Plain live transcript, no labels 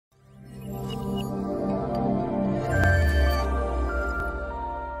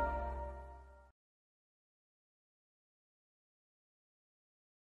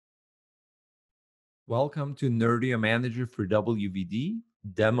Welcome to Nerdio Manager for WVD,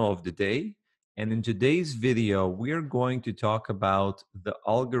 demo of the day. And in today's video, we are going to talk about the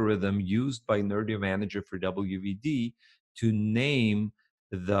algorithm used by Nerdio Manager for WVD to name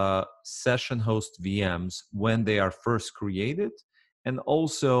the session host VMs when they are first created, and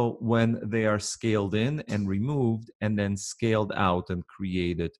also when they are scaled in and removed, and then scaled out and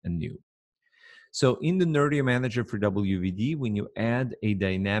created anew. So in the Nerdio Manager for WVD, when you add a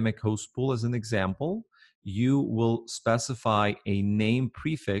dynamic host pool as an example, you will specify a name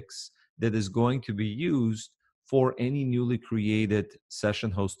prefix that is going to be used for any newly created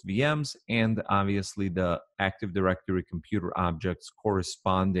session host VMs and obviously the Active Directory computer objects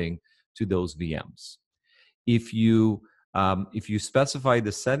corresponding to those VMs. If you specify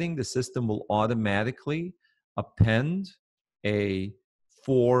the setting, the system will automatically append a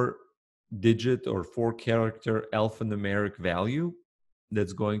 4-digit or 4-character alphanumeric value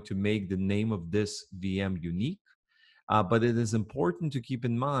that's going to make the name of this VM unique. But it is important to keep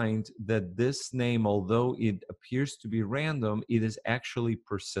in mind that this name, although it appears to be random, it is actually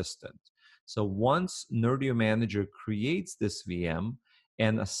persistent. So once Nerdio Manager creates this VM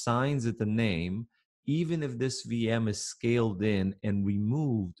and assigns it a name, even if this VM is scaled in and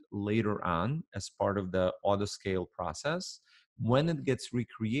removed later on as part of the autoscale process, when it gets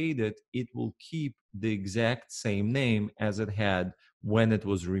recreated, it will keep the exact same name as it had when it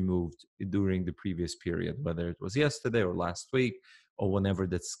was removed during the previous period, whether it was yesterday or last week or whenever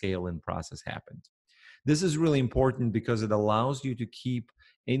that scale in process happened. This is really important because it allows you to keep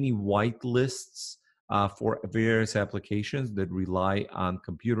any whitelists for various applications that rely on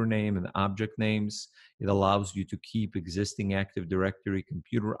computer name and object names. It allows you to keep existing Active Directory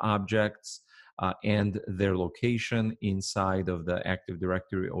computer objects and their location inside of the Active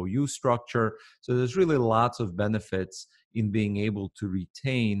Directory OU structure. So there's really lots of benefits in being able to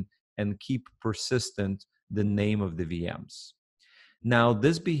retain and keep persistent the name of the VMs. Now,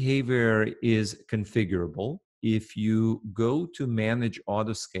 this behavior is configurable. If you go to manage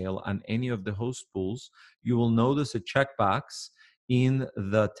autoscale on any of the host pools, you will notice a checkbox in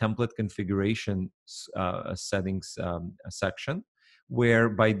the template configuration settings section, where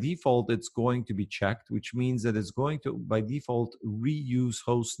by default it's going to be checked, which means that it's going to, by default, reuse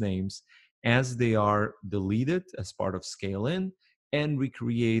host names as they are deleted as part of scale in and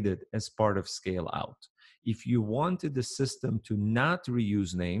recreated as part of scale out. If you wanted the system to not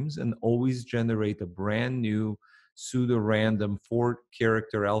reuse names and always generate a brand new pseudo-random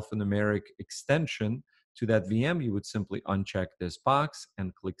 4-character alphanumeric extension to that VM, you would simply uncheck this box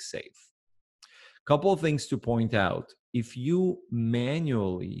and click Save. Couple of things to point out. If you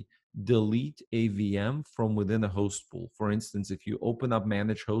manually delete a VM from within a host pool, for instance, if you open up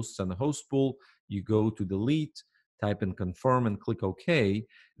Manage Hosts on the host pool, you go to Delete, type in Confirm, and click OK,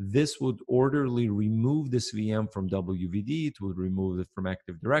 this would orderly remove this VM from WVD, it would remove it from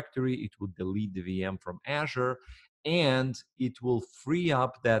Active Directory, it would delete the VM from Azure, and it will free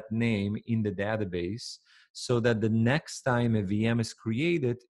up that name in the database so that the next time a VM is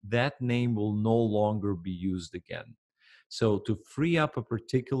created, that name will no longer be used again. So to free up a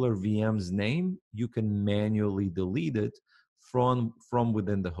particular VM's name, you can manually delete it from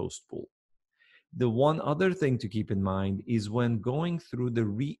within the host pool. The one other thing to keep in mind is when going through the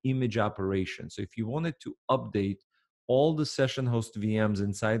re-image operation. So if you wanted to update all the session host VMs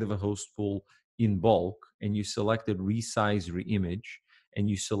inside of a host pool in bulk, and you selected resize re-image, and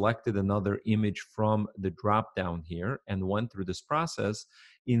you selected another image from the drop-down here and went through this process,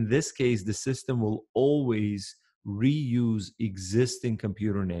 in this case, the system will always reuse existing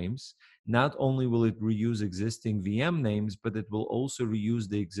computer names. Not only will it reuse existing VM names, but it will also reuse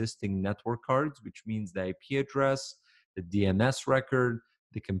the existing network cards, which means the IP address, the DNS record,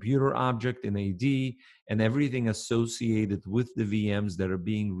 the computer object in AD, and everything associated with the VMs that are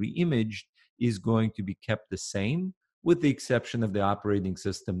being re-imaged is going to be kept the same, with the exception of the operating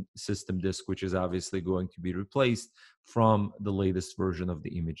system disk, which is obviously going to be replaced from the latest version of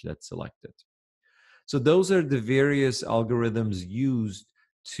the image that's selected. So those are the various algorithms used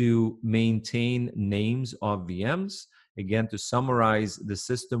to maintain names of VMs. Again, to summarize, the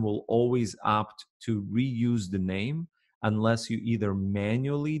system will always opt to reuse the name unless you either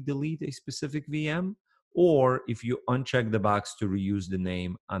manually delete a specific VM or if you uncheck the box to reuse the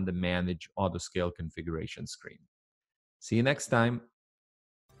name on the Manage Autoscale configuration screen. See you next time.